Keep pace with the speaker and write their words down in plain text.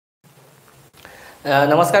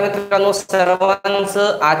नमस्कार मित्रांनो,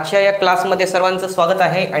 सर्वांचं आजच्या या क्लासमध्ये सर्वांचं स्वागत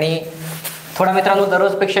आहे। आणि थोडा मित्रांनो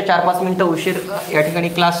दररोजपेक्षा 4-5 मिनिटं उशीर या ठिकाणी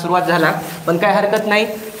क्लास सुरुवात झाला, पण काय हरकत नाही,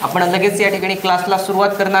 आपण लगेच या ठिकाणी क्लासला सुरुवात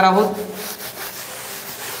करणार आहोत।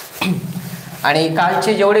 आणि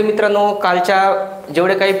कालचे जेवढे मित्रांनो कालच्या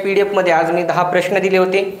जेवढे काही PDF मध्ये आज मी 10 प्रश्न दिले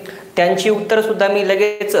होते त्यांची उत्तर सुद्धा मी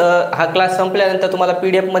लगेच हा क्लास संपल्यानंतर तुम्हाला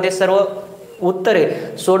PDF मध्ये सर्व उत्तरे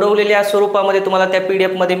सोडवलेल्या स्वरूपामध्ये तुम्हाला त्या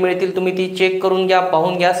PDF मध्ये मिळतील। तुम्ही ती चेक करून घ्या,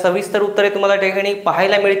 पाहून घ्या, सविस्तर उत्तरे तुम्हाला त्या ठिकाणी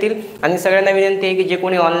पाहायला मिळतील। आणि सगळ्यांना विनंती आहे की जे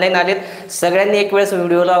कोणी ऑनलाईन आलेत सगळ्यांनी एक वेळेस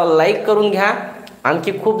व्हिडिओला लाईक करून घ्या।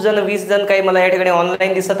 आणखी खूप जण 20 जण काही मला या ठिकाणी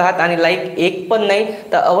ऑनलाईन दिसत आहात आणि लाईक एक पण नाही,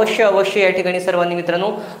 तर अवश्य या ठिकाणी सर्वांनी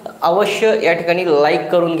मित्रांनो अवश्य या ठिकाणी लाईक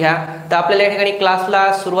करून घ्या। तर आपल्याला या ठिकाणी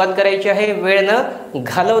क्लासला सुरुवात करायची आहे, वेळ न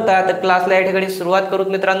घालवता तर क्लासला या ठिकाणी सुरुवात करूत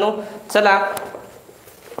मित्रांनो। चला,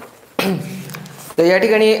 तर या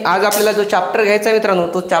ठिकाणी आज आपल्याला जो चॅप्टर घ्यायचा आहे मित्रांनो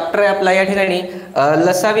तो चॅप्टर आहे आपला या ठिकाणी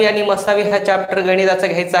लसावी आणि मसावी हा चॅप्टर गणिताचा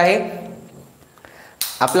घ्यायचा आहे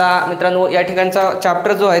आपला मित्रांनो। या ठिकाणचा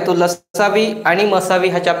चॅप्टर जो आहे तो लसावी आणि मसावी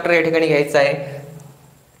हा चॅप्टर या ठिकाणी घ्यायचा आहे।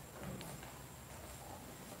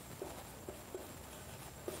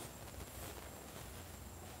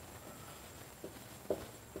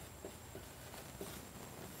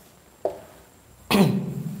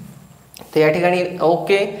 तर या ठिकाणी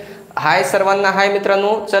ओके, हाय सर्वांना, हाय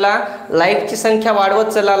मित्रांनो। चला, लाईकची संख्या वाढवत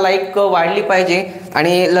चला, लाईक वाढली पाहिजे।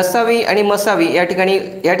 आणि लसावी आणि मसावी या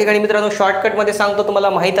ठिकाणी मित्रांनो शॉर्टकटमध्ये सांगतो, तुम्हाला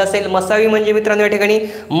माहित असेल मसावी म्हणजे मित्रांनो या ठिकाणी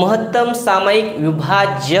महत्तम सामायिक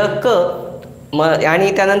विभाजक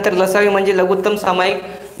आणि त्यानंतर लसावी म्हणजे लघुत्तम सामायिक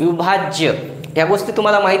विभाज्य। या गोष्टी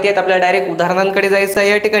तुम्हाला माहिती आहेत। आपल्याला डायरेक्ट उदाहरणांकडे जायचं आहे।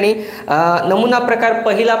 या ठिकाणी नमुना प्रकार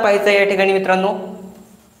पहिला पाहायचा आहे। या ठिकाणी मित्रांनो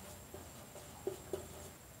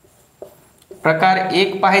प्रकार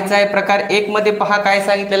 1 पाहायचा आहे। प्रकार 1 मध्ये पहा काय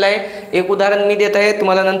सांगितलेलं आहे। एक उदाहरण मी देत आहे,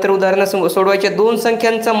 तुम्हाला नंतर उदाहरण सोडवायचे। दोन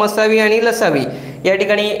संख्यांचा मसावी आणि लसावी। या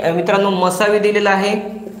ठिकाणी मित्रांनो मसावी दिलेला आहे,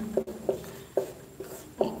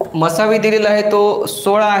 मसावी दिलेला आहे तो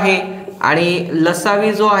 16 आहे आणि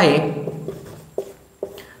लसावी जो आहे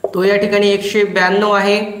तो या ठिकाणी 192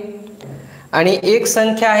 आहे आणि एक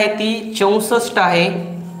संख्या आहे ती 64 आहे।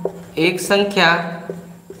 एक संख्या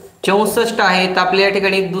 64 आहे। तर आपल्या या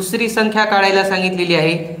ठिकाणी दुसरी संख्या काढायला सांगितलेली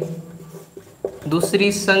आहे।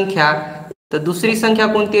 दुसरी संख्या, तर दुसरी संख्या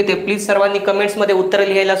कोणती आहे ते प्लीज सर्वांनी कमेंट्स मध्ये उत्तर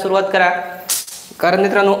लिहायला सुरुवात करा, कारण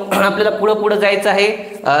मित्रांनो आपल्याला पुढे जायचं आहे।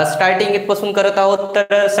 स्टार्टिंग इथपासून करत आहोत,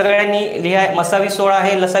 तर सगळ्यांनी लिहा। मसावी 16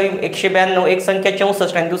 आहे, लसावी 192, एक संख्या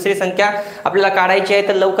 64 आणि दुसरी संख्या आपल्याला काढायची आहे।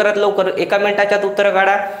 तर लवकरात लवकर एका मिनिटाच्यात उत्तर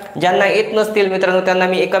काढा। ज्यांना येत नसतील मित्रांनो त्यांना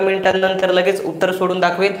मी एका मिनिटानंतर लगेच उत्तर सोडून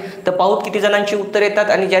दाखवेल। तर पाहूत किती जणांची उत्तर येतात।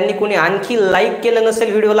 आणि ज्यांनी कोणी आणखी लाईक केलं नसेल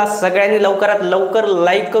व्हिडिओला सगळ्यांनी लवकरात लवकर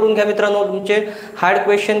लाईक करून घ्या मित्रांनो। तुमचे हार्ड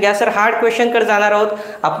क्वेश्चन घ्या सर, हार्ड क्वेश्चनकडे जाणार आहोत।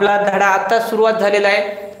 आपला धडा आता सुरुवात झालेला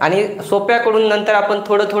आहे आणि सोप्याकडून नंतर आपण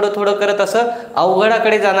थोडं करत असं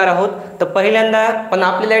अवघडाकडे जाणार आहोत। तर पहिल्यांदा पण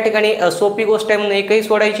आपल्याला या ठिकाणी सोपी गोष्ट आहे म्हणून एकही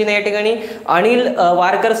सोडायची नाही। या ठिकाणी अनिल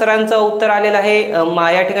वारकर सरांचं उत्तर आलेलं आहे।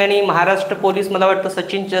 या ठिकाणी महाराष्ट्र पोलीस, मला वाटतं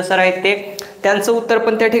सचिन सर आहेत ते, त्यांचं उत्तर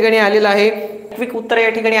पण त्या ठिकाणी आलेलं आहे। क्विक उत्तर या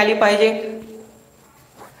ठिकाणी आली पाहिजे।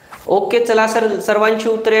 ओके, चला सर, सर्वांची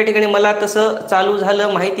उत्तर या ठिकाणी मला तसं चालू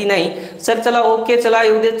झालं माहिती नाही सर। चला ओके, चला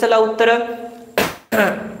येऊ देत, चला उत्तर।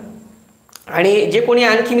 आणि जे कोणी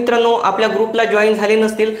आणखी मित्रांनो आपल्या ग्रुपला जॉईन झाले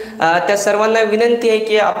नसतील त्या सर्वांना विनंती आहे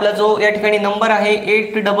की आपला जो या ठिकाणी नंबर आहे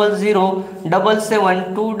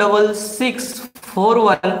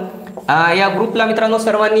 8007776641 या ग्रुपला मित्रांनो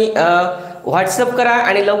सर्वांनी व्हॉट्सअप करा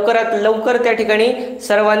आणि लवकरात लवकर त्या ठिकाणी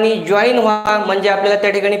सर्वांनी जॉईन व्हा, म्हणजे आपल्याला त्या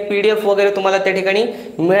ठिकाणी PDF वगैरे तुम्हाला त्या ठिकाणी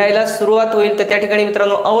मिळायला सुरुवात होईल। तर त्या ठिकाणी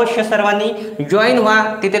मित्रांनो अवश्य सर्वांनी जॉईन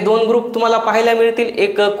व्हा। तिथे 2 ग्रुप तुम्हाला पाहायला मिळतील,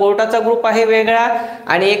 एक कोर्टाचा ग्रुप आहे वेगळा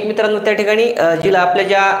आणि एक मित्रांनो त्या ठिकाणी जिला आपल्या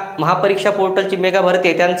ज्या महापरीक्षा पोर्टलची मेगा भरती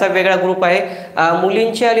आहे त्यांचा वेगळा ग्रुप आहे।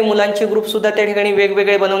 मुलींचे आणि मुलांचे ग्रुप सुद्धा त्या ठिकाणी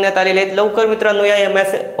वेगवेगळे बनवण्यात आलेले आहेत। लवकर मित्रांनो या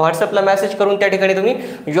व्हॉट्सअपला मेसेज करून त्या ठिकाणी तुम्ही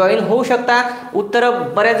जॉईन होऊ शकता। उत्तर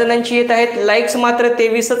बऱ्याच जणांची येत आहेत, लाईक्स मात्र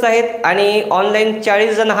 23च आहेत आणि ऑनलाईन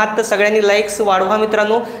 40 जण आहात। तर सगळ्यांनी लाईक्स वाढवा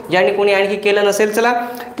मित्रांनो, ज्यांनी कोणी आणखी केलं नसेल। चला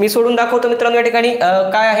मी सोडून दाखवतो मित्रांनो। या ठिकाणी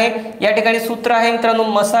काय आहे, या ठिकाणी सूत्र आहे मित्रांनो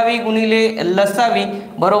मसावी गुणिले लसावी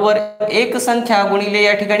बरोबर एक संख्या गुणिले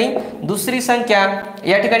या ठिकाणी दुसरी संख्या।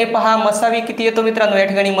 या ठिकाणी पहा मसावी किती येतो मित्रांनो। या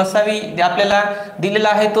ठिकाणी मसावी आपल्याला दिलेला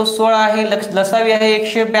आहे तो 16 आहे, लसावी आहे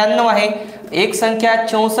 192 आहे, एक संख्या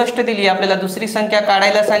 64 दिली, आपल्याला दुसरी संख्या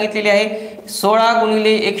काढायला सांगितलेली आहे 16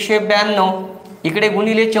 गुणिले 192, इकडे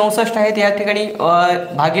गुणिले 64 आहेत। या ठिकाणी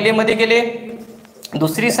भागिले मध्ये गेले,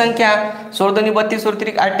 दुसरी संख्या 16 दुनी 32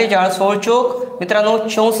 32 48 16 चौक मित्रांनो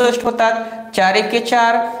 64 होतात, 4 एके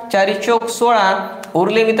 4 4 चौक 16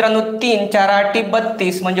 उरले मित्रांनो 3, 4 8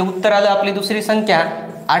 32, म्हणजे उत्तर आलं आपली दुसरी संख्या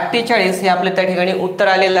 48 हे आपल्या त्या ठिकाणी उत्तर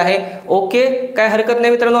आलेलं आहे. ओके, काय हरकत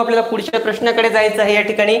नाही मित्रांनो. आपल्याला पुढच्या प्रश्नाकडे जायचं आहे. या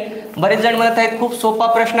ठिकाणी बरेच जण म्हणत आहेत खूप सोपा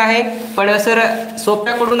प्रश्न आहे, पण सर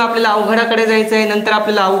सोप्याकडून आपल्याला अवघडाकडे जायचं आहे. नंतर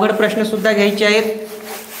आपल्याला अवघड प्रश्न सुद्धा घ्यायचे आहेत.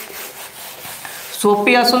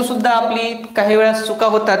 सोपी असून सुद्धा आपली काही वेळा चुका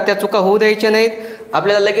होतात, त्या चुका होऊ द्यायच्या नाहीत.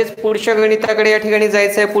 आपल्याला लगेच पुढच्या गणिताकडे या ठिकाणी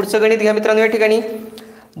जायचं आहे. पुढचं गणित घ्या मित्रांनो. या ठिकाणी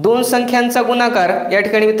दोन संख्यांचा गुणाकार या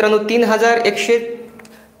ठिकाणी मित्रांनो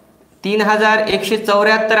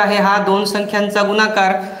 3174 आहे हा दोन संख्यांचा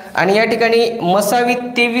गुणाकार. आणि या ठिकाणी मसावी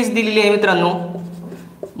 23 दिलेली आहे मित्रांनो,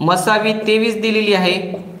 मसावी 23 दिलेली आहे.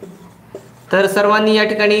 तर सर्वांनी या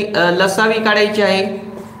ठिकाणी लसावी काढायची आहे.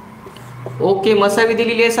 ओके, मसावी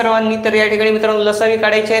दिलेली आहे सर्वांनी. तर या ठिकाणी मित्रांनो लसावी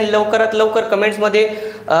काढायची आहे. लवकरात लवकर कमेंट्समध्ये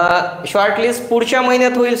शॉर्टलिस्ट पुढच्या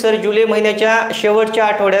महिन्यात होईल सर, जुलै महिन्याच्या शेवटच्या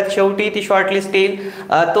आठवड्यात शेवटी ती शॉर्टलिस्ट येईल.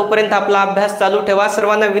 तोपर्यंत आपला अभ्यास चालू ठेवा.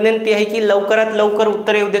 सर्वांना विनंती आहे की लवकरात लवकर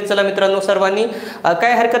उत्तर येऊ देत चला मित्रांनो सर्वांनी.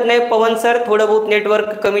 काय हरकत नाही. पवन सर थोडं बहुत नेटवर्क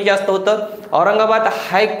कमी जास्त होतं. औरंगाबाद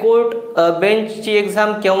हायकोर्ट बेंचची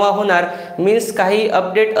एक्झाम केव्हा होणार, मीन्स काही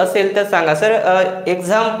अपडेट असेल तर सांगा सर.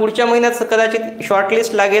 एक्झाम पुढच्या महिन्यात कदाचित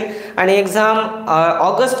शॉर्टलिस्ट लागेल आणि एक्झाम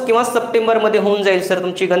ऑगस्ट किंवा सप्टेंबरमध्ये होऊन जाईल सर.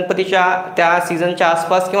 तुमची गणपतीच्या त्या सीझनच्या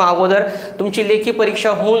आसपास किंवा अगोदर तुमची लेखी परीक्षा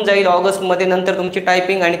होऊन जाईल ऑगस्टमध्ये. नंतर तुमची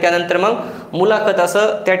टायपिंग आणि त्यानंतर मग मुलाखत,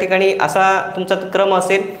 असं त्या ठिकाणी असा तुमचा क्रम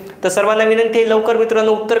असेल. तर सर्वांना विनंती आहे लवकर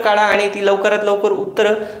मित्रांनो उत्तर काढा आणि ती लवकरात लवकर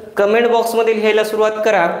उत्तर कमेंट बॉक्समध्ये लिहायला सुरुवात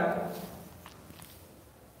करा.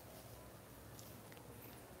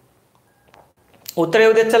 उत्तर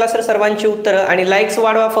येऊ देत चला सर सर्वांची उत्तरं. आणि लाईक्स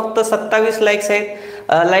वाढवा, फक्त 27 लाईक्स आहेत.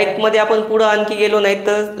 लाईकमध्ये आपण पुढं आणखी गेलो नाही,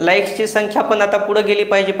 तर लाईक्सची संख्या पण आता पुढं गेली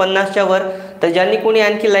पाहिजे 50च्या वर. तर ज्यांनी कोणी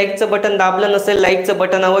आणखी लाईकचं बटन दाबलं नसेल, लाईकचं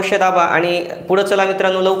बटन अवश्य दाबा आणि पुढं चला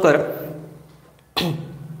मित्रांनो लवकर.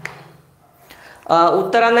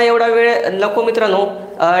 उत्तरांना एवढा वेळ नको मित्रांनो.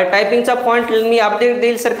 टायपिंगचा फॉन्ट मी अपडेट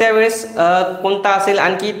देईल सर त्यावेळेस कोणता असेल.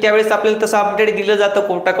 आणखी त्यावेळेस आपल्याला तसं अपडेट दिलं जातं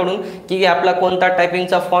कोर्टाकडून की आपला कोणता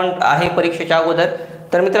टायपिंगचा फॉन्ट आहे परीक्षेच्या अगोदर.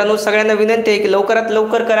 तर मित्रांनो सगळ्यांना विनंती आहे की लवकरात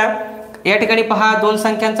लवकर करा. या ठिकाणी पहा दोन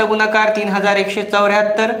संख्यांचा गुणाकार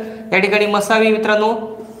 3174. या ठिकाणी मसावी मित्रांनो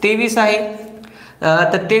 23 आहे.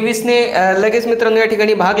 तर 23ने लगेच मित्रांनो या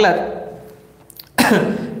ठिकाणी भागलात.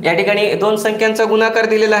 या ठिकाणी दोन संख्यांचा गुणाकार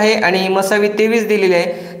दिलेला आहे आणि मसावी 23 दिलेली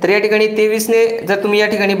आहे. तर या ठिकाणी 23ने जर तुम्ही या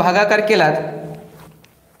ठिकाणी भागाकार केलात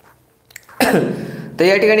तर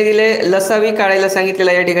या ठिकाणी दिले लसावी काढायला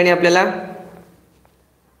सांगितलेला या ठिकाणी आपल्याला.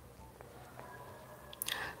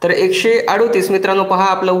 तर 138 मित्रांनो पहा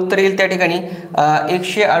आपलं उत्तर येईल त्या ठिकाणी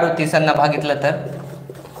 138 यांना भागितलं तर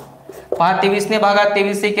पहा 23ने भागा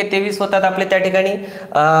 23 1 23 होतात आपले त्या ठिकाणी.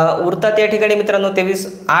 उरतात या ठिकाणी मित्रांनो 23,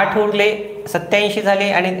 8 उरले 87 झाले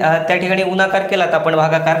आणि त्या ठिकाणी गुणाकार केलात आपण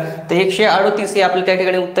भागाकार तर 138 हे आपलं त्या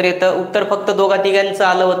ठिकाणी उत्तर येतं. उत्तर फक्त दोघा तिघांचं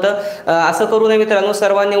आलं होतं. असं करू नये मित्रांनो,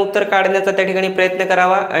 सर्वांनी उत्तर काढण्याचा त्या ठिकाणी प्रयत्न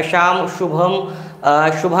करावा. श्याम, शुभम,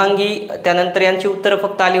 शुभांगी त्यानंतर यांची उत्तरं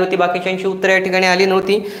फक्त आली होती, बाकीच्यांची उत्तरं या ठिकाणी आली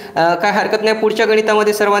नव्हती. काय हरकत नाही. पुढच्या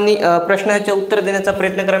गणितामध्ये सर्वांनी प्रश्नाचे उत्तर देण्याचा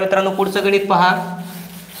प्रयत्न करा मित्रांनो. पुढचं गणित पहा.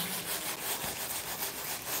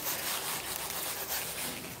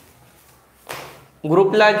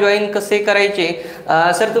 ग्रुपला जॉईन कसे करायचे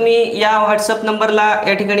सर, तुम्ही या व्हॉट्सअप नंबरला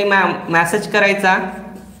या ठिकाणी मॅसेज करायचा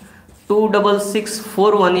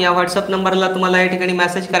 26641 या व्हॉट्सअप नंबरला तुम्हाला या ठिकाणी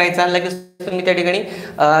मेसेज करायचा. लगेच तुम्ही त्या ठिकाणी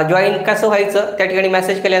जॉईन कसं व्हायचं त्या ठिकाणी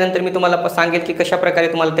मेसेज केल्यानंतर मी तुम्हाला सांगेल की कशा प्रकारे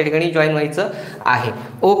तुम्हाला त्या ठिकाणी जॉईन व्हायचं आहे.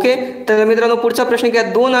 ओके, तर मित्रांनो पुढचा प्रश्न घ्या.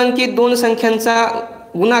 दोन अंकी दोन संख्यांचा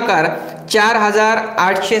गुणाकार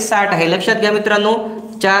 4860 आहे. लक्षात घ्या मित्रांनो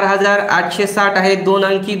 4860 आहे. दोन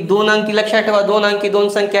अंकी लक्षात ठेवा. दोन अंकी दोन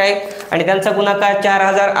संख्या आहे आणि त्यांचा गुणाकार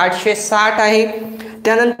 4860 आहे.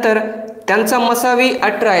 त्यानंतर त्यांचा मसावी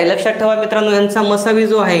 18 आहे. लक्षात ठेवा मित्रांनो यांचा मसावी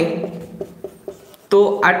जो आहे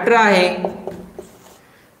तो 18 आहे.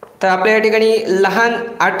 तर आपल्या या ठिकाणी लहान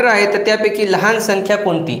 18 आहे तर त्यापैकी लहान संख्या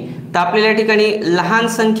कोणती, तर आपल्याला या ठिकाणी लहान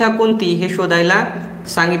संख्या कोणती हे शोधायला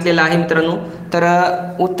सांगितलेलं आहे मित्रांनो. तर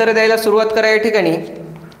उत्तर द्यायला सुरुवात करा. या ठिकाणी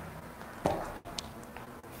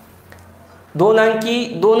दोन अंकी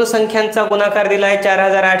दोन संख्यांचा गुणाकार दिला आहे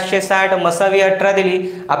 4860, मसावी 18 दिली.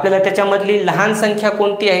 आपल्याला त्याच्यामधली लहान संख्या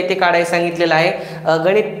कोणती आहे ते काढायला सांगितलेलं आहे.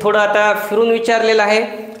 गणित थोडं आता फिरून विचारलेलं आहे.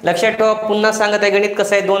 लक्षात ठेवा, पुन्हा सांगत आहे गणित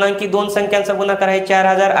कसं आहे. दोन अंकी दोन संख्यांचा गुणाकार आहे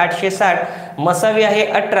 4860, मसावी आहे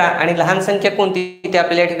 18 आणि लहान संख्या कोणती ते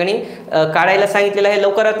आपल्याला या ठिकाणी काढायला सांगितलेलं आहे.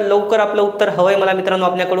 लवकरात लवकर आपलं उत्तर हवंय मला मित्रांनो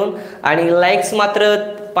आपल्याकडून. आणि लाईक्स मात्र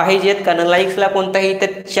पाहिजेत, कारण लाईक्सला कोणताही इथे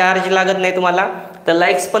चार्ज लागत नाही तुम्हाला. तर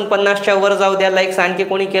लाईक्स पण 50च्या वर जाऊ द्या. लाईक्स आणखी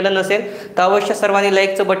कोणी केलं नसेल तर अवश्य सर्वांनी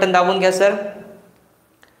लाईकचं बटन दाबून घ्या सर.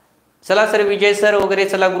 चला सर, विजय सर वगैरे,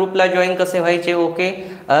 चला ग्रुपला जॉईन कसे व्हायचे? ओके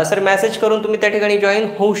सर, मेसेज करून तुम्ही त्या ठिकाणी जॉईन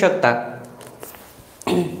होऊ शकता.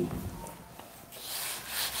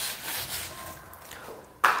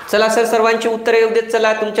 चला सर, सर्वांची उत्तरे येऊ देत.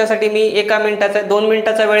 चला, तुमच्यासाठी मी 1 मिनिटाचा 2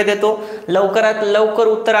 मिनिटाचा वेळ देतो. लवकरात लवकर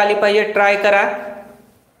उत्तर आली पाहिजे, ट्राय करा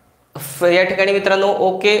या ठिकाणी मित्रांनो.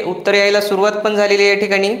 ओके, उत्तर यायला सुरुवात पण झालेली आहे या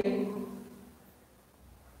ठिकाणी.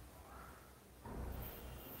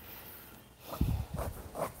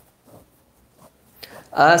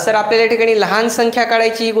 सर, आपल्याला या ठिकाणी लहान संख्या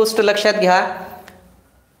काढायची ही गोष्ट लक्षात घ्या.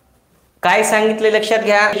 काय सांगितले लक्षात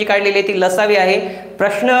घ्या. जी काढलेली आहे ती लसावी आहे.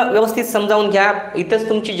 प्रश्न व्यवस्थित समजावून घ्या. इथंच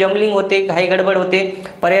तुमची जम्बलिंग होते, घाई गडबड होते.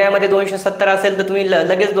 पर्यायामध्ये 270 असेल तर तुम्ही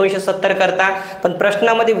लगेच 270 करता, पण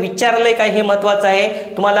प्रश्नामध्ये विचारलंय काय हे महत्वाचं आहे.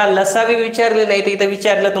 तुम्हाला लसावी विचारले नाही, तर इथं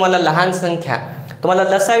विचारलं तुम्हाला लहान संख्या. तुम्हाला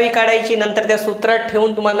लसावी काढायची, नंतर त्या सूत्रात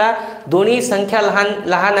ठेवून तुम्हाला दोन्ही संख्या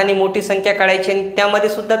लहान आणि मोठी संख्या काढायची, आणि त्यामध्ये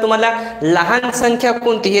सुद्धा तुम्हाला लहान संख्या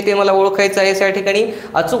कोणती हे ते मला ओळखायचं आहे. या ठिकाणी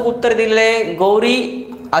अचूक उत्तर दिलेलं आहे गौरी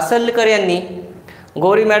असलकर यांनी.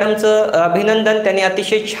 गौरी मॅडमचं अभिनंदन. त्यांनी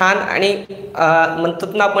अतिशय छान आणि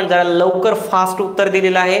म्हणतात ना आपण जरा लवकर फास्ट उत्तर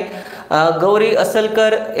दिलेलं आहे. गौरी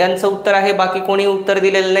असलकर यांचं उत्तर आहे, बाकी कोणी उत्तर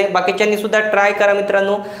दिलेलं नाही. बाकीच्यांनी सुद्धा ट्राय करा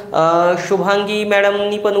मित्रांनो. शुभांगी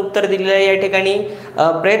मॅडमनी पण उत्तर दिलेलं आहे या ठिकाणी.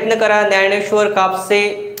 प्रयत्न करा. ज्ञानेश्वर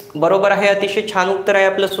कापसे बरोबर आहे, अतिशय छान उत्तर आहे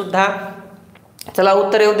आपलं सुद्धा. चला,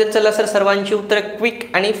 उत्तर येऊ देत. चला सर, सर्वांची उत्तर क्विक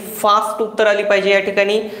आणि फास्ट उत्तर आली पाहिजे या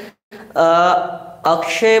ठिकाणी.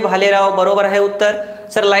 अक्षय भालेराव बरोबर आहे उत्तर.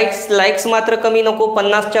 सर, लाईक्स मात्र कमी नको,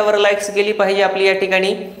 50च्या वर लाईक्स गेली पाहिजे आपली या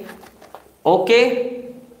ठिकाणी. ओके,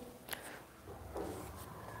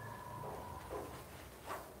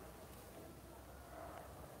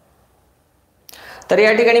 तर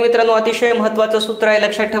या ठिकाणी मित्रांनो अतिशय महत्वाचं सूत्र आहे,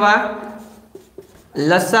 लक्षात ठेवा.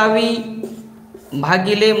 लसावी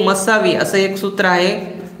भागिले मसावी असं एक सूत्र आहे.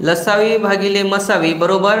 लसावी भागिले मसावी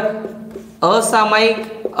बरोबर असामायिक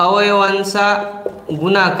अवयवांचा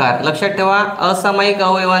गुणाकार. लक्षात ठेवा, असामायिक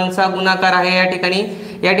अवयवांचा गुणाकार आहे या ठिकाणी.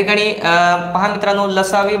 या ठिकाणी पहा मित्रांनो,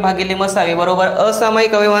 लसावी भागिले मसावी बरोबर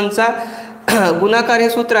असामायिक अवयवांचा गुणाकार हे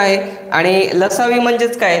सूत्र आहे. आणि लसावी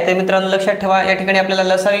म्हणजेच काय तर मित्रांनो लक्षात ठेवा, या ठिकाणी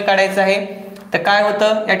आपल्याला लसावी काढायचं आहे. तर काय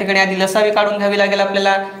होतं, या ठिकाणी आधी लसावी काढून घ्यावी लागेल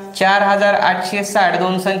आपल्याला. 4860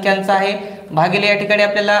 दोन संख्यांचा आहे, भागिले या ठिकाणी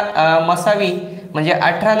आपल्याला मसावी म्हणजे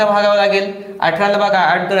 18 भागावं लागेल. 18 भागा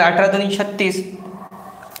 18 दोन्ही 36.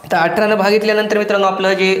 तर 18 भागितल्यानंतर मित्रांनो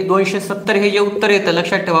आपलं जे 270 हे जे उत्तर येतं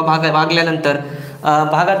लक्षात ठेवा. भागल्यानंतर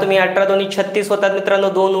भागा तुम्ही 18 दोन्ही 36 होतात मित्रांनो,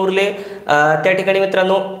 2 उरले त्या ठिकाणी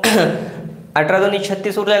मित्रांनो. 18 दोन्ही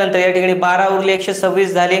 36 उरल्यानंतर या ठिकाणी 12 उरले,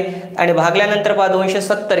 126 झाले. आणि भागल्यानंतर पहा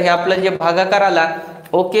 270 हे आपलं जे भागाकार आला.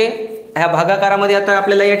 ओके, ह्या भागाकारामध्ये आता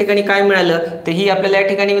आपल्याला या ठिकाणी काय मिळालं तर ही आपल्याला या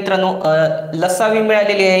ठिकाणी मित्रांनो लसावी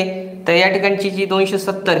मिळालेली आहे. तर या ठिकाणची जी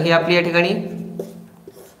 270 ही आपली या ठिकाणी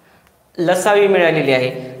लसावी मिळालेली आहे.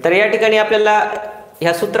 तर या ठिकाणी आपल्याला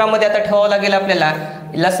ह्या सूत्रामध्ये आता ठेवावं लागेल आपल्याला.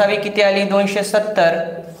 लसावी किती आली 270,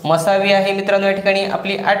 मसावी आहे मित्रांनो या ठिकाणी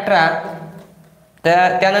आपली 18.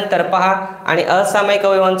 तर त्यानंतर पहा आणि असामायिक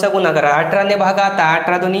अवयवांचा गुणाकार 18 ने भागा. आता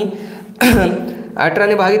 18 दोन्ही 18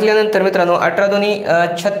 ने भागितल्यानंतर मित्रांनो 18 दोन्ही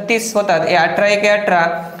 36 होतात. 18 1 18.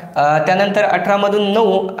 त्यानंतर 18 मधून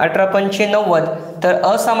 9, 18 पंचे 90. तर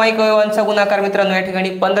असामायिक अवयवांचा गुणाकार मित्रांनो या ठिकाणी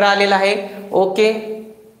 15 आलेला आहे. ओके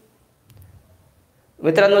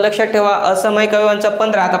मित्रांनो लक्षात ठेवा, असामायिक अवयवांचा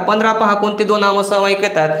 15. आता 15 पहा कोणते दोन असामायिक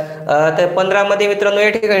येतात. तर 15 मध्ये मित्रांनो या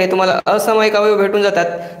ठिकाणी तुम्हाला असामायिक अवयव भेटून जातात.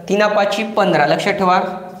 3 5 15. लक्षात ठेवा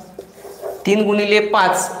 3 गुणिले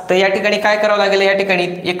 5. तर या ठिकाणी काय करावं लागेल, या ठिकाणी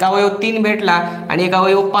एक अवयव 3 भेटला आणि एक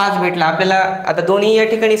अवयव 5 भेटला आपल्याला. आता दोन्ही या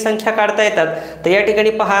ठिकाणी संख्या काढता येतात. तर या ठिकाणी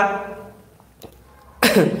पहा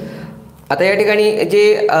आता या ठिकाणी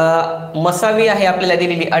जे मसावी आहे आपल्याला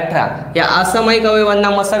दिलेली 18, या असामायिक अवयवांना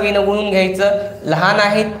मसावीनं गुणून घ्यायचं. लहान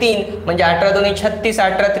आहे 3 म्हणजे 18 दोन्ही 36,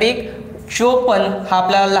 18 त्रिक 54 हा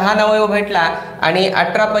आपला लहान अवयव भेटला. आणि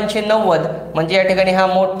 18 पंचे 90 म्हणजे या ठिकाणी हा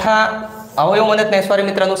मोठा अवयव म्हणत नाही, सॉरी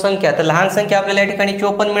मित्रांनो संख्या. तर लहान संख्या आपल्याला या ठिकाणी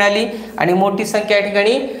 54 मिळाली आणि मोठी संख्या या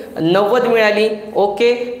ठिकाणी 90 मिळाली.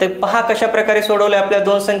 ओके, तर पहा कशा प्रकारे सोडवलं. आपल्या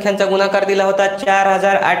दोन संख्यांचा गुणाकार दिला होता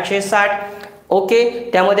 4860. ओके,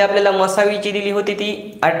 त्यामध्ये आपल्याला मसावी जी दिली होती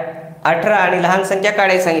ती 18 आणि लहान संख्या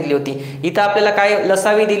काढायला सांगितली होती. इथं आपल्याला काय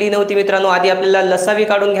लसावी दिली नव्हती मित्रांनो, आधी आपल्याला लसावी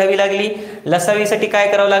काढून घ्यावी लागली. लसावीसाठी काय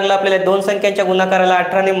करावं लागलं आपल्याला, दोन संख्यांच्या गुणाकाराला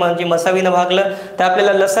 18 ने म्हणजे मसावीनं भागलं. तर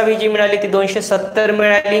आपल्याला लसावी जी मिळाली ती 270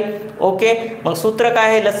 मिळाली. ओके, मग सूत्र काय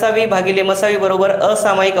आहे, लसावी भागिले मसावी बरोबर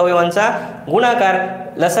असामायिक अवयवांचा गुणाकार.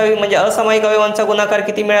 लसावी म्हणजे असामायिक अवयवांचा गुणाकार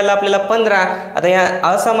किती मिळाला आपल्याला 15. आता या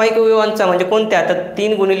असामायिक अवयवांचा म्हणजे कोणत्या, तर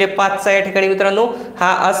 3 गुणिले 5 चा या ठिकाणी मित्रांनो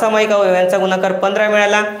हा असामायिक अवयवांचा गुणाकार 15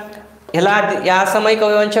 मिळाला. ह्याला या असामायिक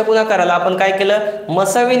अवयवांच्या गुणाकाराला आपण काय केलं,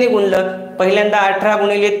 मसावीने गुणलं. पहिल्यांदा 18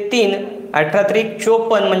 गुणिले 3, 18 त्रिक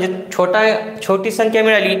 54 म्हणजे छोटी संख्या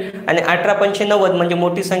मिळाली आणि 18 पंचे 90 म्हणजे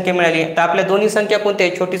मोठी संख्या मिळाली. तर आपल्या दोन्ही संख्या कोणत्या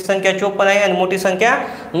आहेत, छोटी संख्या 54 आहे आणि मोठी संख्या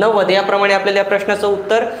 90. याप्रमाणे आपल्याला या प्रश्नाचं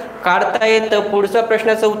उत्तर काढता येतं. पुढचा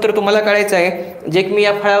प्रश्नाचं उत्तर तुम्हाला काढायचं आहे, जे की मी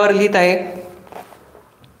या फळ्यावर लिहित आहे.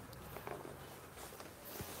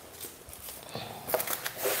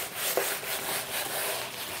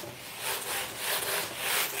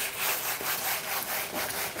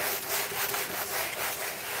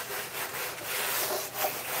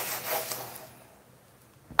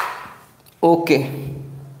 ओके,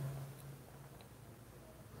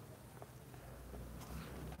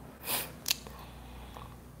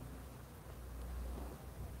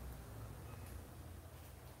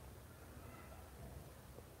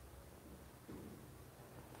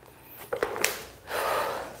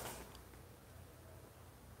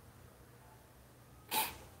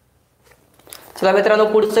 चला मित्रांनो,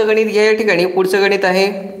 पुढचं गणित घ्या. या ठिकाणी पुढचं गणित आहे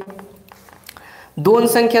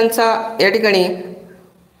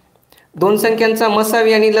दोन संख्यांचा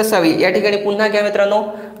मसावी आणि लसावी. या ठिकाणी पुन्हा घ्या मित्रांनो,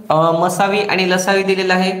 मसावी आणि लसावी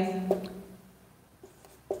दिलेला आहे.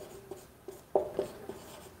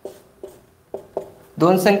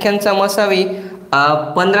 दोन संख्यांचा मसावी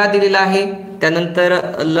 15 दिलेला आहे. त्यानंतर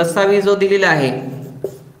लसावी जो दिलेला आहे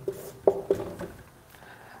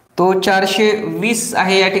तो 420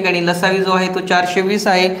 आहे. या ठिकाणी लसावी जो आहे तो 420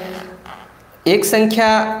 आहे. एक संख्या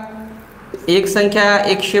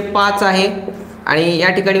 105 आहे आणि या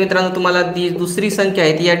ठिकाणी मित्रांनो तुम्हाला दुसरी संख्या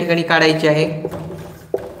आहे ती या ठिकाणी काढायची आहे.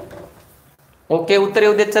 ओके, उत्तर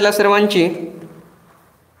येऊ देत चला सर्वांची.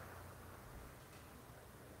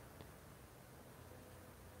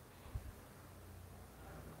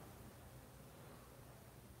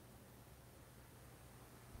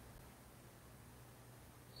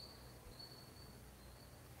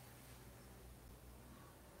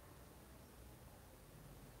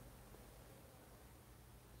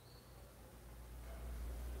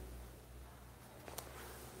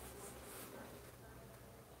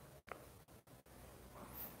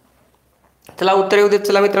 चला उत्तर येऊ देत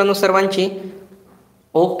चला मित्रांनो सर्वांची.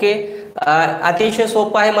 ओके, अतिशय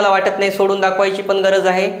सोपं आहे, मला वाटत नाही सोडून दाखवायची पण गरज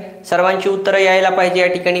आहे. सर्वांची उत्तरं यायला पाहिजे. या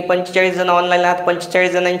ठिकाणी 45 जण ऑनलाईन आहात,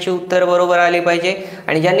 45 जणांची उत्तर बरोबर आली पाहिजे.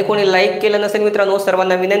 आणि ज्यांनी कोणी लाईक केलं नसेल मित्रांनो,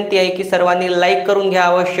 सर्वांना विनंती आहे की सर्वांनी लाईक करून घ्या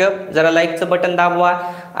अवश्य. जरा लाईकचं बटन दाबवा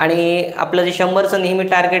आणि आपलं जे 100चं नेहमी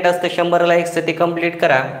टार्गेट असतं 100 लाईक्सचं ते कंप्लीट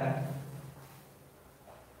करा.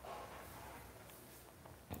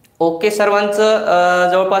 ओके, सर्वांचं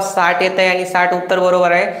जवळपास 60 येत आहे आणि 60 उत्तर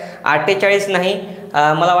बरोबर आहे. 48 नाही,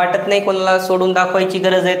 मला वाटत नाही कोणाला सोडून दाखवायची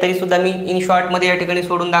गरज आहे, तरी सुद्धा मी इन शॉर्टमध्ये या ठिकाणी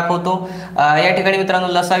सोडून दाखवतो. या ठिकाणी मित्रांनो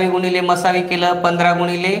लसावी गुणिले मसावी केलं 15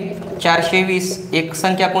 गुणिले 420. एक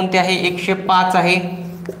संख्या कोणती आहे, 105 आहे.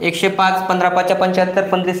 105, 15 5 75,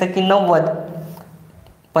 15 सखी 90,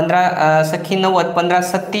 15 सखी 90, 15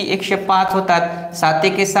 सत्ती 105 होतात. 7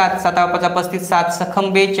 एके 7, 7 5 35, 7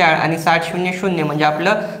 सखम 42 आणि 60 0 0 म्हणजे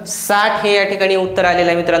आपलं 60 हे या ठिकाणी उत्तर आलेलं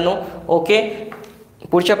आहे मित्रांनो. ओके,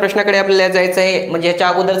 पुढच्या प्रश्नाकडे आपल्याला जायचं आहे. म्हणजे याच्या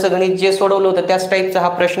अगोदरचं गणित जे सोडवलं होतं त्याच टाईपचा हा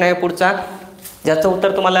प्रश्न आहे पुढचा, ज्याचं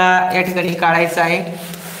उत्तर तुम्हाला या ठिकाणी काढायचं आहे.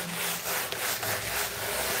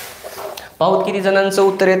 पाहूत किती जणांचं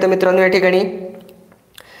उत्तर येतं मित्रांनो.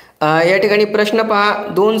 या ठिकाणी प्रश्न पहा,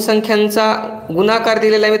 दोन संख्यांचा गुणाकार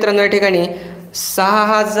दिलेला आहे मित्रांनो. या ठिकाणी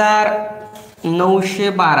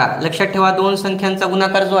 6912. लक्षात ठेवा, दोन संख्यांचा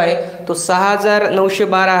गुणाकार जो आहे तो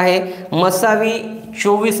 6912 आहे. मसावी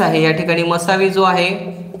 24 आहे. या ठिकाणी मसावी जो आहे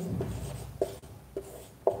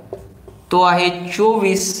तो आहे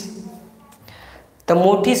 24. तर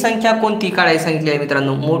मोठी संख्या कोणती काढायला सांगितली आहे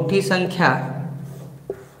मित्रांनो. मोठी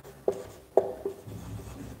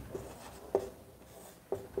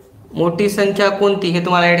संख्या कोणती हे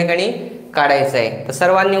तुम्हाला या ठिकाणी काढायचं आहे. तर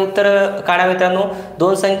सर्वांनी उत्तर काढा मित्रांनो.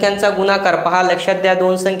 दोन संख्यांचा गुणाकार पहा, लक्षात द्या,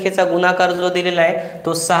 दोन संख्येचा गुणाकार जो दिलेला आहे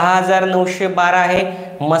तो 6912 आहे.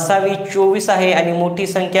 मसावी 24 आहे आणि मोठी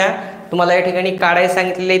संख्या तुम्हाला या ठिकाणी काढायला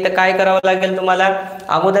सांगितलेली आहे. तर काय करावं लागेल तुम्हाला,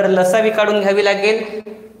 अगोदर लसावी काढून घ्यावी लागेल.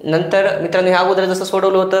 नंतर मित्रांनो ह्या अगोदर जसं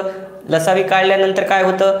सोडवलं होतं, लसावी काढल्यानंतर काय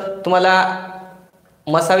होतं, तुम्हाला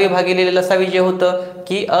मसावी भागिले लसावी जे होतं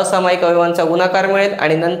की असामायिक अवयवांचा गुणाकार मिळेल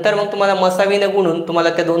आणि नंतर मग तुम्हाला मसावीने गुणून तुम्हाला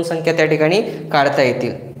त्या दोन संख्या त्या ठिकाणी काढता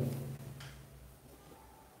येतील.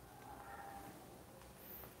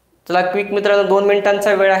 चला क्विक मित्रांनो, 2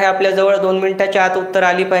 मिनिटांचा वेळ आहे आपल्याजवळ. 2 मिनिटाच्या आत उत्तर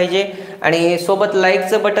आली पाहिजे आणि सोबत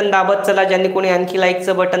लाईकचं बटन दाबत चला. ज्यांनी कोणी आणखी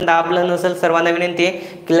लाईकचं बटन दाबलं नसेल सर्वांना विनंती आहे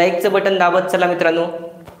की लाईकचं बटन दाबत चला मित्रांनो,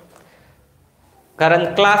 कारण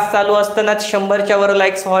क्लास चालू असतानाच 100च्या वर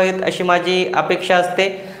लाईक्स व्हावेत अशी माझी अपेक्षा असते.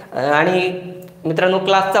 आणि मित्रांनो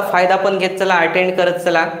क्लासचा फायदा पण घेत चला, अटेंड करत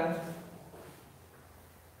चला.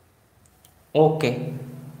 ओके.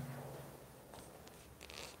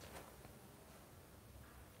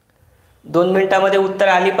 2 मिनिटामध्ये उत्तर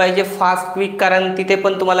आली पाहिजे फास्ट क्विक, कारण तिथे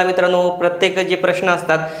पण तुम्हाला मित्रांनो प्रत्येक जे प्रश्न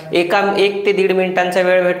असतात 1 ते 1.5 मिनिटांचा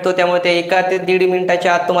वेळ भेटतो, त्यामुळे ते 1 ते 1.5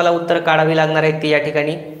 मिनिटाच्या आत तुम्हाला उत्तर काढावी लागणार आहेत ती या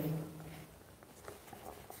ठिकाणी.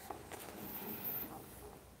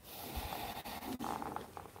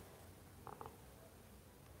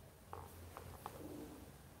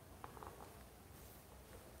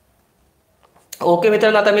 ओके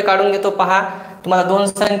मित्रांनो, आता मी काढून घेतो. पहा, तुम्हाला 2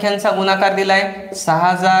 संख्यांचा गुणाकार दिलाय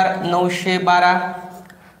 6912.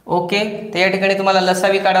 ओके, तर या ठिकाणी तुम्हाला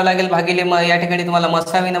लसावी काढावं लागेल भागिले या ठिकाणी तुम्हाला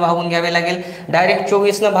मसावीनं भागून घ्यावे लागेल. डायरेक्ट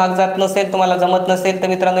 24 भाग जात नसेल, तुम्हाला जमत नसेल तर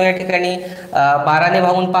मित्रांनो या ठिकाणी 12ने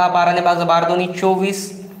भागून पहा. 12ने भाग 12 दोन्ही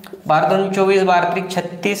 24, 12 दोन्ही 24, 12 त्रिक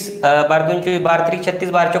 36, 12 दोन्ही 24, 12 त्रिक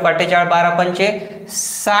 36, 12 चौक 48, 12 पंचे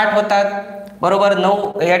 60 होतात. बरोबर,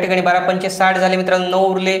 9 या ठिकाणी 12 पंचे 60 झाले मित्रांनो, 9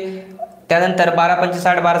 उरले. त्यानंतर 12 पंचे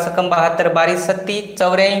 60, 12 सकम 72, 12 सत्ती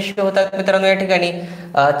 84 होतात मित्रांनो या ठिकाणी.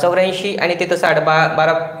 84 आणि तिथं 60,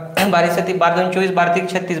 12 सत्ती 12 दोन 24, 12 त्रिक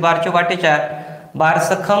 36, 12 चौक 48, 12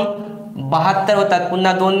 सखम 72 होतात.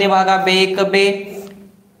 पुन्हा 2 ने भागा, बे 1 बे,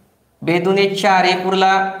 बे 2 4, 1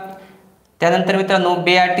 उरला. त्यानंतर मित्रांनो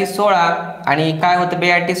बे 8 16 आणि काय होतं,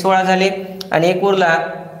 बे 8 16 झाले आणि 1 उरला.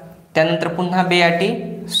 त्यानंतर पुन्हा बे 8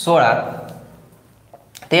 16.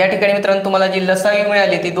 तर या ठिकाणी मित्रांनो तुम्हाला जी लसावी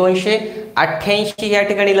मिळाली ती 288 या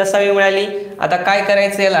ठिकाणी लसावी मिळाली. आता काय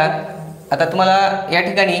करायचं याला, आता तुम्हाला या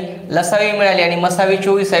ठिकाणी लसावी मिळाली आणि मसावी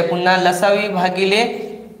 24 आहे. पुन्हा लसावी भागिले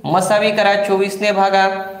मसावी करा, 24 ने भागा.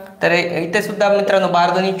 तर इथे सुद्धा मित्रांनो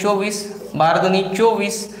 12 दोन्ही 24, 12 दोन्ही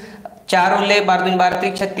 24, 4 उरले. 12 दोन्ही 12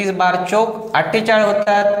 त्रिक 36, 12 चौक 48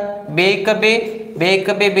 होतात. बे 1 बे, बे 1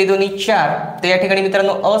 बे, बे दोन्ही 4. तर या ठिकाणी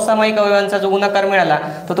मित्रांनो असामायिक अवयवांचा जो गुणाकार मिळाला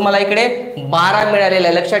तो तुम्हाला इकडे 12 मिळालेला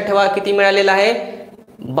आहे. लक्षात ठेवा किती मिळालेला आहे,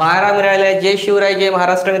 12 मिळालेला आहे. जय शिवराय, जय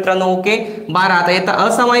महाराष्ट्र मित्रांनो. ओके, 12. आता येतात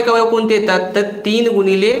असामायिक अवयव कोणते येतात, तर 3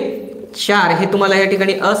 गुणिले 4 हे तुम्हाला या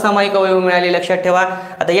ठिकाणी असामायिक अवयव मिळाले. लक्षात ठेवा.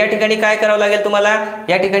 आता या ठिकाणी काय करावं लागेल तुम्हाला,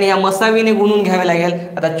 या ठिकाणी या मसावीने गुणून घ्यावे लागेल.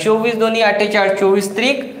 आता 24 दोन्ही 48, 24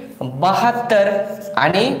 त्रिक 72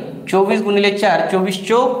 आणि 24 गुणिले 4, 24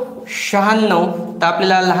 चौक 96. तर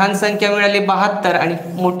आपल्याला लहान संख्या मिळाली 72 आणि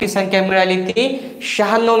मोठी संख्या मिळाली ती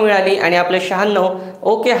 96 मिळाली आणि आपलं 96.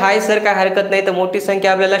 ओके, हाय सर काय हरकत नाही. तर मोठी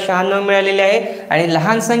संख्या आपल्याला 96 मिळालेली आहे आणि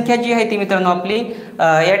लहान संख्या जी आहे ती मित्रांनो आपली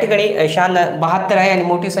या ठिकाणी 72 आहे आणि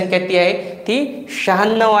मोठी संख्या ती आहे ती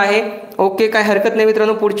 96 आहे. ओके, काय हरकत नाही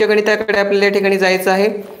मित्रांनो. पुढच्या गणिताकडे आपल्याला या ठिकाणी जायचं आहे.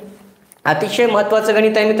 अतिशय महत्त्वाचं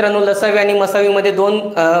गणित आहे मित्रांनो. लसावी आणि मसावीमध्ये 2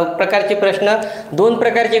 प्रकारचे प्रश्न, 2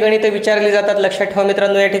 प्रकारचे गणित विचारले जातात. लक्षात ठेवा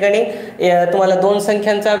मित्रांनो. या ठिकाणी तुम्हाला 2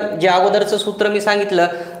 संख्यांचा जे अगोदरचं सूत्र मी सांगितलं,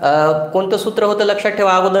 कोणतं सूत्र होतं लक्षात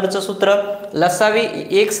ठेवा. अगोदरचं सूत्र लसावी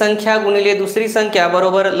एक संख्या गुणिले दुसरी संख्या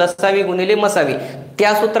बरोबर लसावी गुणिले मसावी,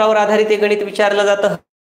 त्या सूत्रावर आधारित हे गणित विचारलं जातं,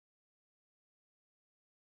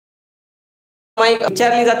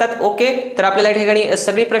 विचारली जातात. ओके, तर आपल्याला या ठिकाणी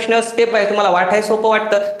सगळी प्रश्न स्टेप आहे. तुम्हाला वाटाय सोपं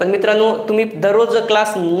वाटतं, पण मित्रांनो तुम्ही दररोज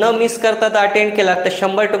क्लास न मिस करता अटेंड केला तर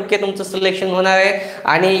 100% तुमचं सिलेक्शन होणार आहे.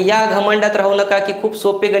 आणि या घमंडात राहू नका की खूप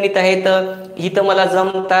सोपे गणित आहेत, इथं मला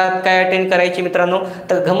जमतात, काय अटेंड करायची मित्रांनो.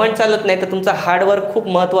 तर घमंड चालत नाही. तर तुमचं हार्डवर्क खूप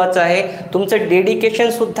महत्त्वाचं आहे, तुमचं डेडिकेशन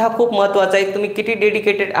सुद्धा खूप महत्त्वाचं आहे. तुम्ही किती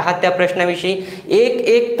डेडिकेटेड आहात त्या प्रश्नाविषयी, एक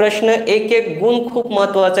एक प्रश्न, एक एक गुण खूप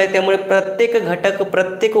महत्त्वाचा आहे. त्यामुळे प्रत्येक घटक,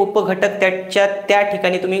 प्रत्येक उपघटक त्या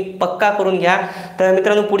ठिकाणी तुम्ही पक्का करून घ्या. तर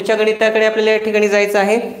मित्रांनो पुढच्या गणिताकडे आपल्याला या ठिकाणी जायचं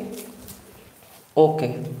आहे. ओके,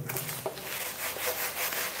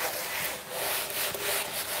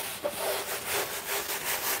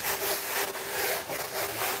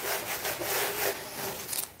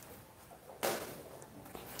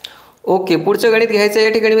 ओके, पुढचं गणित घ्यायचं या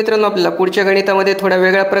ठिकाणी मित्रांनो आपल्याला. पुढच्या गणितामध्ये थोड्या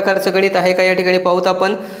वेगळ्या प्रकारचं गणित आहे का या ठिकाणी पाहूत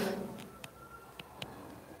आपण.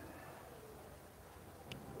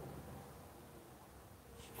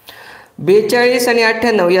 42 आणि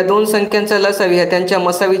 98 या 2 संख्यांचा लसावी ह्या त्यांच्या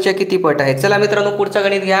मसावीच्या किती पट आहे. चला मित्रांनो पुढचा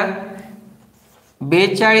गणित घ्या.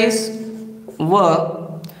 42 व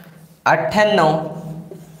 98,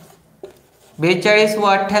 42 व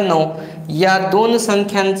 98 या 2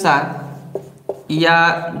 संख्यांचा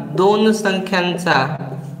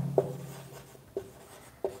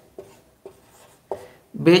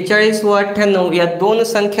 42 व 98 या 2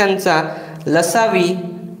 संख्यांचा लसावी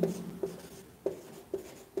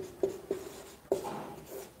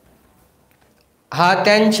हा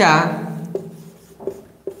त्यांच्या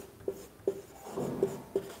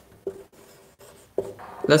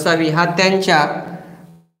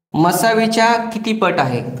मसावीच्या किती पट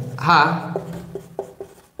आहे. हा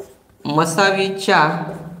मसावीच्या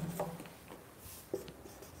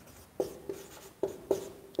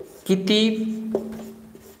किती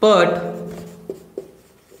पट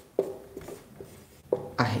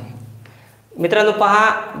आहे? मित्रांनो पहा,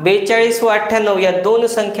 42 व 98 या दोन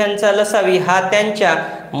संख्यांचा लसावी हा त्यांच्या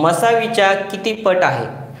मसावीच्या किती पट आहे?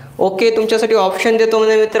 ओके, तुमच्यासाठी ऑप्शन देतो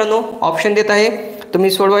म्हणजे मित्रांनो, ऑप्शन देत आहे,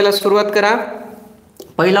 तुम्ही सोडवायला सुरुवात करा.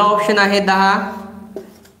 पहिला ऑप्शन आहे 10,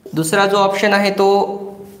 दुसरा जो ऑप्शन आहे तो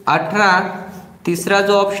 18, तिसरा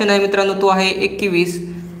जो ऑप्शन आहे मित्रांनो तो आहे 21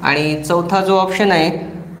 आणि चौथा जो ऑप्शन आहे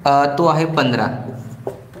तो आहे 15.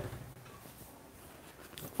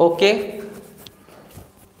 ओके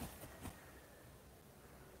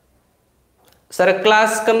सर,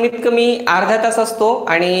 क्लास कमीत कमी अर्धा तास असतो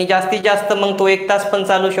आणि जास्तीत जास्त मग तो 1 तास पण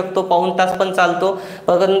चालू शकतो, पाऊण तास पण चालतो,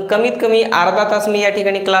 पण कमीत कमी अर्धा तास मी या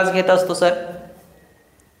ठिकाणी क्लास घेत असतो सर.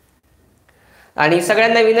 आणि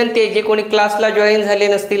सगळ्यांना विनंती आहे, जे कोणी क्लासला जॉईन झाले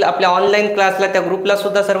नसतील आपल्या ऑनलाईन क्लासला, त्या ग्रुपला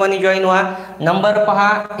सुद्धा सर्वांनी जॉईन व्हा. नंबर पहा,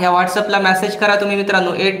 ह्या व्हॉट्सअपला मेसेज करा तुम्ही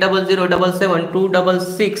मित्रांनो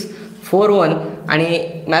 80077641 आणि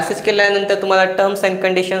मेसेज केल्यानंतर तुम्हाला टर्म्स अँड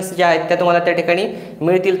कंडिशन्स ज्या आहेत त्या तुम्हाला त्या ठिकाणी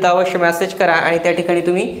मिळतील, तर अवश्य मेसेज करा आणि त्या ठिकाणी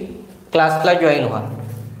तुम्ही क्लासला जॉईन व्हा.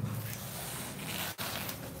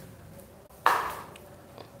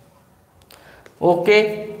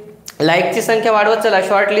 ओके, लाईकची संख्या वाढवत चला.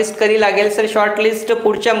 शॉर्टलिस्ट कधी लागेल सर? शॉर्टलिस्ट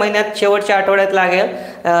पुढच्या महिन्यात शेवटच्या आठवड्यात लागेल.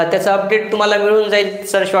 त्याचं अपडेट तुम्हाला मिळून जाईल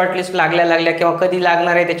सर. शॉर्टलिस्ट लागल्या किंवा कधी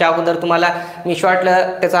लागणार आहे त्याच्या अगोदर तुम्हाला मी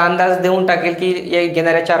त्याचा अंदाज देऊन टाकेल की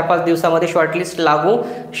येणाऱ्या 4-5 दिवसामध्ये शॉर्टलिस्ट लागू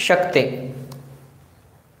शकते.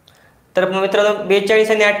 तर मित्रांनो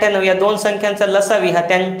 42 आणि 98 या दोन संख्यांचा लसावी हा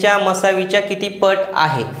त्यांच्या मसावीच्या किती पट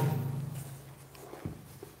आहे?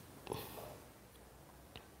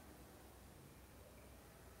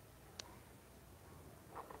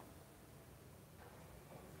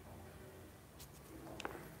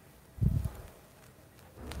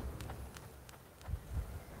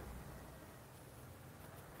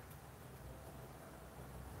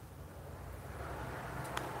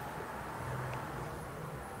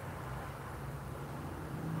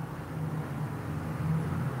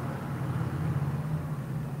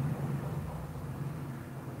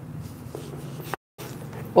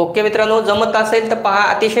 ओके मित्रांनो, जमत असेल तर पहा,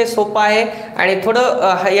 अतिशय सोपं आहे आणि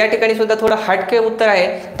थोडं या ठिकाणी सुद्धा थोडं हटके उत्तर आहे,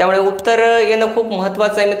 त्यामुळे उत्तर येणं खूप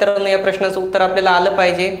महत्त्वाचं आहे मित्रांनो. या प्रश्नाचं उत्तर आपल्याला आलं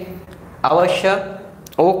पाहिजे अवश्य.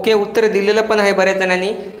 ओके, उत्तर दिलेलं पण आहे बऱ्याच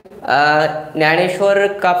जणांनी. ज्ञानेश्वर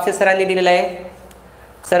कापसे सरांनी दिलेलं आहे.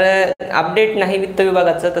 सर अपडेट नाही वित्त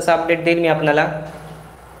विभागाचं, तसं अपडेट देईल मी आपल्याला.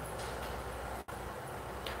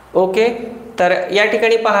 ओके, तर या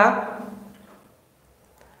ठिकाणी पहा,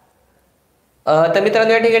 तर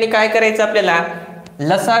मित्रांनो या ठिकाणी काय करायचं आपल्याला,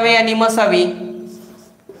 लसावे आणि मसावी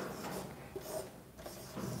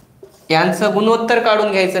यांचं गुणोत्तर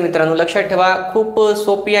काढून घ्यायचं मित्रांनो. लक्षात ठेवा, खूप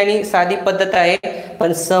सोपी आणि साधी पद्धत आहे,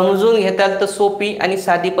 पण समजून घेताल तर सोपी आणि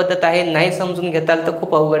साधी पद्धत आहे, नाही समजून घेताल तर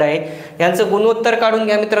खूप अवघड आहे. यांचं गुणोत्तर काढून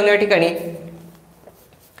घ्या मित्रांनो. या ठिकाणी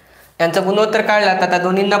यांचं गुणोत्तर काढला तर आता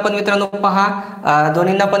दोन्हींना पण मित्रांनो पहा,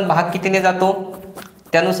 दोन्हींना पण भाग कितीने जातो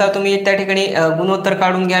त्यानुसार तुम्ही त्या ठिकाणी गुणोत्तर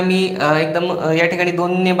काढून घ्या. मी एकदम या ठिकाणी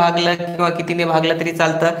 2ने भागलं किंवा कितीने भागलं तरी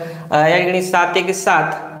चालतं. या ठिकाणी 7 ×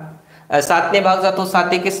 7 7ने भाग जातो.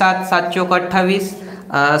 7 × 7 7 × 4 28,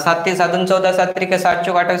 7 ते 7 14, 7 × 7 ×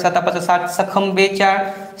 28, 7 5 7 सखम 42,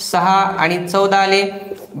 6 आणि 14 आले,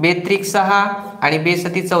 2 6 आणि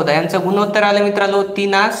 2 14. यांचं गुणोत्तर आलं मित्रांनो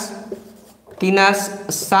 3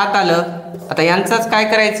 7 आलं. आता यांचंच काय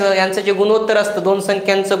करायचं, यांचं जे गुणोत्तर असतं दोन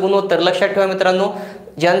संख्यांचं गुणोत्तर, लक्षात ठेवा मित्रांनो,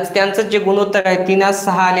 त्यांचं जे गुणोत्तर आहे 3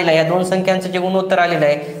 6 आलेलं आहे, या दोन संख्यांचं जे गुणोत्तर आलेलं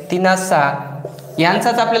आहे 3 6,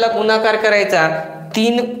 यांचाच आपल्याला गुणाकार करायचा.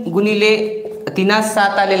 3 ×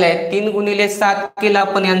 7 आलेलं आहे, 3 × 7 केलं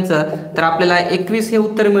आपण यांचं तर आपल्याला 21 हे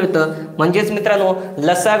उत्तर मिळतं. म्हणजेच मित्रांनो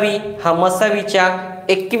लसावी हा मसावीच्या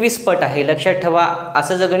 21 पट आहे. लक्षात ठेवा,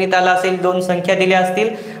 असं जर गणित आलं असेल, दोन संख्या दिल्या असतील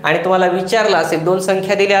आणि तुम्हाला विचारलं असेल, दोन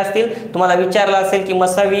संख्या दिल्या असतील, तुम्हाला विचारलं असेल की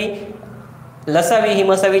लसावी ही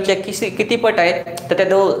मसावीच्या किती पट आहे, तर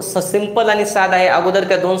त्या सिंपल आणि साधा आहे. अगोदर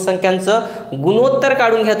त्या दोन संख्यांचं गुणोत्तर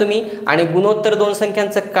काढून घ्या तुम्ही आणि गुणोत्तर दोन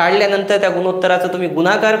संख्यांचं काढल्यानंतर त्या गुणोत्तराचा तुम्ही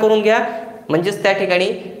गुणाकार करून घ्या. म्हणजेच त्या ठिकाणी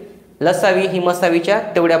लसावी ही मसावीच्या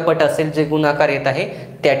तेवढ्या पट असेल जे गुणाकार येत आहे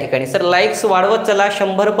त्या ठिकाणी. सर लाईक्स वाढवत चला,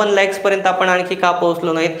 100 पण लाईक्स पर्यंत आपण आणखी का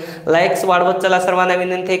पोहोचलो नाहीत. लाईक्स वाढवत चला, सर्वांना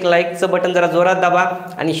विनंती, एक लाईकचं बटन जरा जोरात दाबा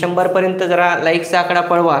आणि 100 पर्यंत जरा लाईकचा आकडा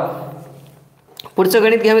पळवा. पुढचं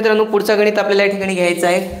गणित घ्या मित्रांनो. पुढचं गणित आपल्याला या ठिकाणी घ्यायचं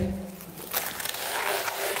आहे.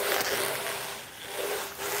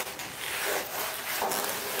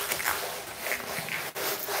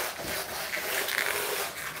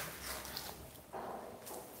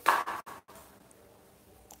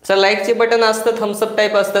 सर लाईकचे बटन असतं, थम्सअप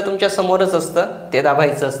टाईप असतं, तुमच्या समोरच असतं, ते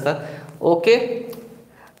दाबायचं असतं. ओके,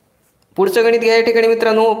 पुढचं गणित घ्या. या ठिकाणी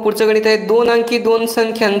मित्रांनो पुढचं गणित आहे 2 अंकी 2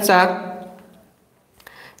 संख्यांचा.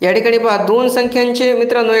 या ठिकाणी पहा 2 संख्यांचे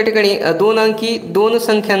मित्रांनो, या ठिकाणी 2 अंकी 2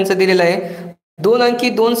 संख्यांचं दिलेलं आहे. 2 अंकी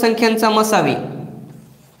 2 संख्यांचा मसावी.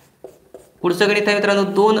 पुढचं गणित आहे मित्रांनो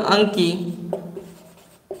 2 अंकी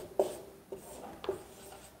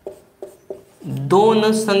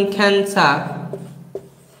 2 संख्यांचा,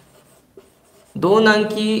 2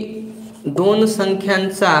 अंकी 2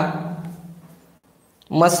 संख्यांचा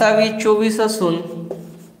मसावी 24 असून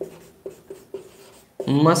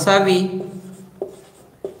मसावी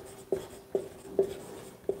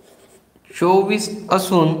 24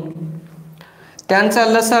 असून त्यांचा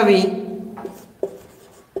लसावी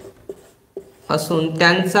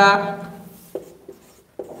त्यांचा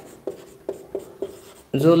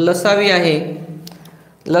जो लसावी आहे,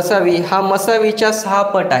 लसावी हा मसावीच्या 6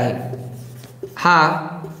 पट आहे. हा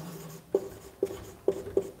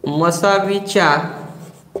मसावीच्या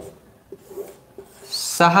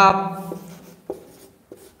 6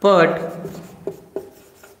 पट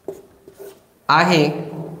आहे.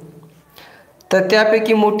 तर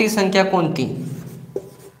त्यापैकी मोठी संख्या कोणती?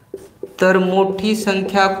 तर मोठी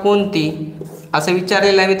संख्या कोणती असं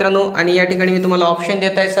विचारलेलं आहे मित्रांनो. आणि या ठिकाणी मी तुम्हाला ऑप्शन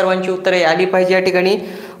देत आहे, सर्वांची उत्तरे आली पाहिजे. या ठिकाणी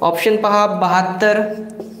ऑप्शन पहा 72,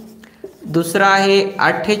 दुसरा आहे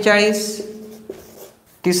 48,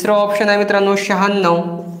 तिसरा ऑप्शन आहे मित्रांनो 96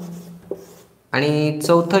 आणि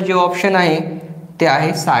चौथं जे ऑप्शन आहे ते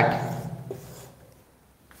आहे 60.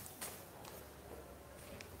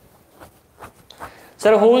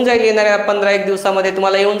 सर होऊन जाईल येणाऱ्या 15-1 दिवसामध्ये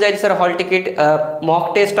तुम्हाला येऊन जाईल sir hall ticket.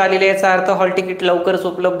 Mock taste आलेली आहे, याचा अर्थ हॉल तिकीट लवकरच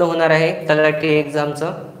उपलब्ध होणार आहे तलाठी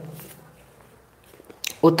एक्झामचं.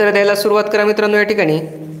 उत्तर द्यायला सुरुवात करा मित्रांनो. या ठिकाणी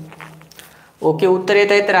ओके उत्तर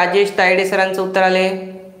येत आहेत. राजेश तायडे सरांचं उत्तर आले.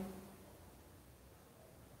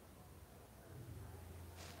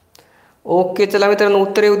 ओके चला मित्रांनो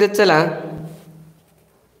उत्तर येऊ देत. चला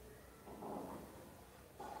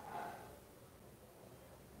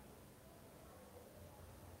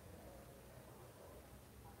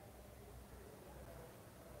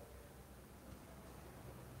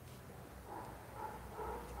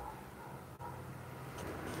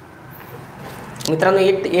मित्रांनो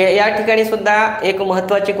या ठिकाणी सुद्धा एक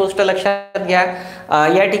महत्त्वाची गोष्ट लक्षात घ्या.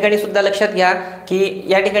 या ठिकाणी सुद्धा लक्षात घ्या की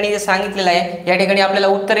या ठिकाणी जे सांगितलेलं आहे, या ठिकाणी आपल्याला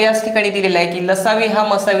उत्तर याच ठिकाणी दिलेलं आहे की लसावी हा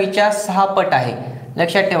मसावीच्या 6 पट आहे.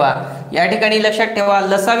 लक्षात ठेवा, या ठिकाणी लक्षात ठेवा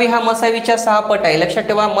लसावी हा मसावीच्या 6 पट आहे. लक्षात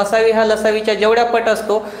ठेवा मसावी हा लसावीच्या जेवढ्या पट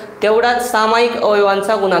असतो तेवढाच सामायिक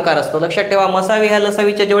अवयवांचा गुणाकार असतो. लक्षात ठेवा मसावी हा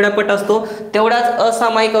लसावीच्या जेवढ्या पट असतो तेवढाच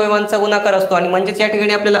असामायिक अवयवांचा गुणाकार असतो. आणि म्हणजेच या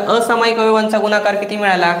ठिकाणी आपल्याला असामायिक अवयवांचा गुणाकार किती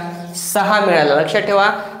मिळाला? 6 मिळाला. लक्षात ठेवा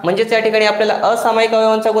म्हणजेच या ठिकाणी आपल्याला असामायिक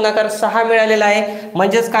अवयवांचा गुणाकार 6 मिळालेला आहे.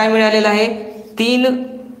 म्हणजेच काय मिळालेलं आहे? 3,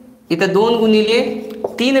 इथं 2 गुणिले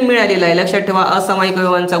 3 मिळालेला आहे. लक्षात ठेवा असामायिक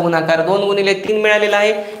अवयवांचा गुणाकार 2 गुणिले 3 मिळालेला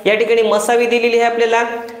आहे. या ठिकाणी मसावी दिलेली आहे आपल्याला.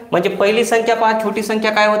 म्हणजे पहिली संख्या पहा, छोटी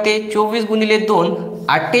संख्या काय होते? 24 गुणिले 2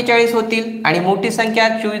 48 होतील आणि मोठी संख्या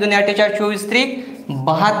 24 गुणिले 48 24 त्रिक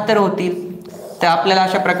 72 होतील. तर आपल्याला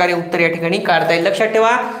अशा प्रकारे उत्तर या ठिकाणी काढता येईल. लक्षात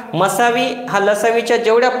ठेवा मसावी हा लसावीच्या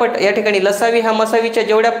जेवढ्या पट, या ठिकाणी लसावी हा मसावीच्या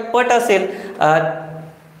जेवढ्या पट असेल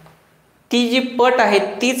ती जी पट आहे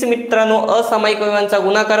तीच मित्रांनो असामायिक अवयवांचा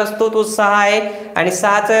गुणाकार असतो, तो 6 आहे. आणि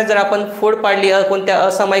 6चा जर आपण फोड पाडली कोणत्या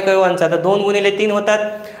असामायिक अवयवांचा तर 2 गुणिले 3 होतात.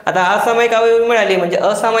 आता असामायिक अवयव मिळाले म्हणजे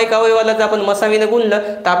असामायिक अवयवाला जर आपण मसावीने गुणलं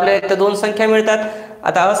तर आपल्याला इथं 2 संख्या मिळतात.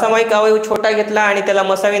 आता असामायिक अवयव छोटा घेतला आणि त्याला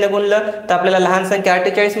मसावीने गुणलं तर आपल्याला लहान संख्या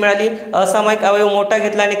 48 मिळाली. असामायिक अवयव मोठा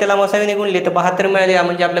घेतला आणि त्याला मसावीने गुणले तर 72 मिळाली.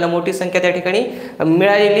 म्हणजे आपल्याला मोठी संख्या त्या ठिकाणी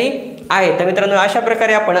मिळालेली आहे. तर मित्रांनो अशा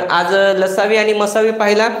प्रकारे आपण आज लसावी आणि मसावी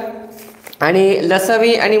पाहिला. आणि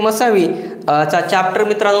लसावी आणि मसावी चा चॅप्टर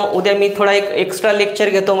मित्रांनो उद्या मी थोडा एक एक्स्ट्रा लेक्चर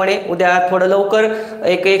घेतो म्हणे. उद्या थोडं लवकर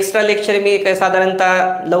एक एक्स्ट्रा लेक्चर मी काय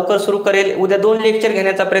साधारणतः लवकर सुरू करेल. उद्या 2 लेक्चर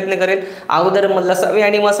घेण्याचा प्रयत्न करेल. अगोदर लसावी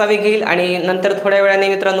आणि मसावी घेईल आणि नंतर थोड्या वेळाने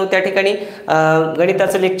मित्रांनो त्या ठिकाणी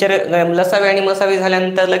गणिताचं लेक्चर लसावी आणि मसावी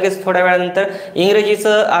झाल्यानंतर लगेच थोड्या वेळानंतर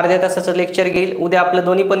इंग्रजीचं अर्ध्या तासाचं लेक्चर घेईल. उद्या आपलं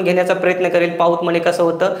दोन्ही पण घेण्याचा प्रयत्न करेल. पाहूत म्हणे कसं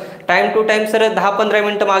होतं. टाईम टू टाईम सर 10-15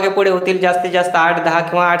 मिनटं मागे पुढे होतील. जास्तीत जास्त 8-10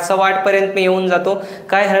 किंवा 8-8:15 पर्यंत मी येऊन जातो.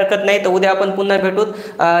 काय हरकत नाही. तर उद्या आपण पुन्हा भेटूत.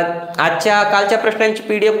 कालच्या प्रश्नांची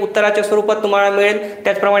PDF उत्तराच्या स्वरूपात तुम्हाला मिळेल.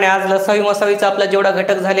 त्याचप्रमाणे आज लसावी मसावीचा आपला जेवढा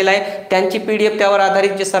घटक झालेला आहे त्यांची PDF त्यावर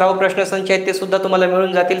आधारित जे सराव प्रश्नसंच आहेत ते सुद्धा तुम्हाला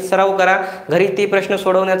मिळून जातील. सराव करा, घरी ते प्रश्न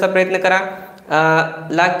सोडवण्याचा प्रयत्न करा.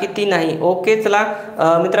 लाग किती नाही. ओके चला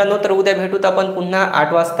मित्रांनो, तर उद्या भेटूत आपण पुन्हा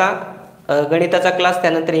 8 वाजता. गणिताचा क्लास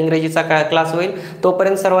त्यानंतर इंग्रजीचा क्लास होईल.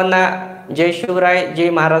 तोपर्यंत सर्वांना जय शिवराय, जय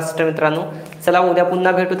महाराष्ट्र मित्रांनो. चला उद्या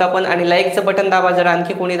पुन्हा भेटूत आपण. आणि लाईकचं बटन दाबा जर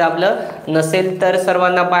आणखी कोणी दाबलं नसेल तर.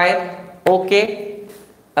 सर्वांना बाय. ओके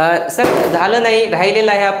सर, झालं नाही,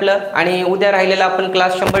 राहिलेलं आहे आपलं. आणि उद्या राहिलेला आपण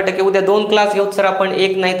क्लास 100% उद्या 2 क्लास घेऊत सर आपण.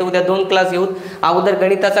 एक नाही तर उद्या 2 क्लास घेऊत. अगोदर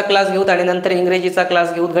गणिताचा क्लास घेऊत आणि नंतर इंग्रजीचा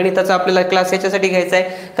क्लास घेऊत. गणिताचा आपल्याला क्लास याच्यासाठी घ्यायचा आहे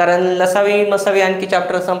कारण लसावी मसावी आणखी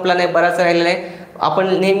चॅप्टर संपला नाही, बराच राहिलेला आहे. आपण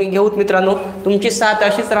नेहमी घेऊत मित्रांनो. तुमची साथ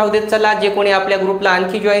अशीच राहू देत. चला, जे कोणी आपल्या ग्रुपला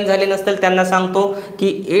आणखी जॉईन झाले नसतील त्यांना सांगतो की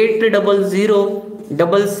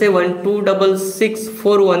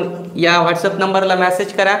 8007726641 या व्हॉट्सअप नंबरला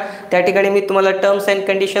मेसेज करा. त्या ठिकाणी मी तुम्हाला टर्म्स अँड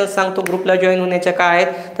कंडिशन्स सांगतो ग्रुपला जॉईन होण्याच्या काय आहेत,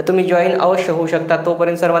 तर तुम्ही जॉईन अवश्य होऊ शकता.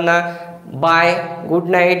 तोपर्यंत सर्वांना बाय, गुड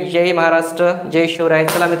नाईट, जय महाराष्ट्र, जय शिवराय.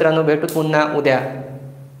 चला मित्रांनो, भेटू पुन्हा उद्या.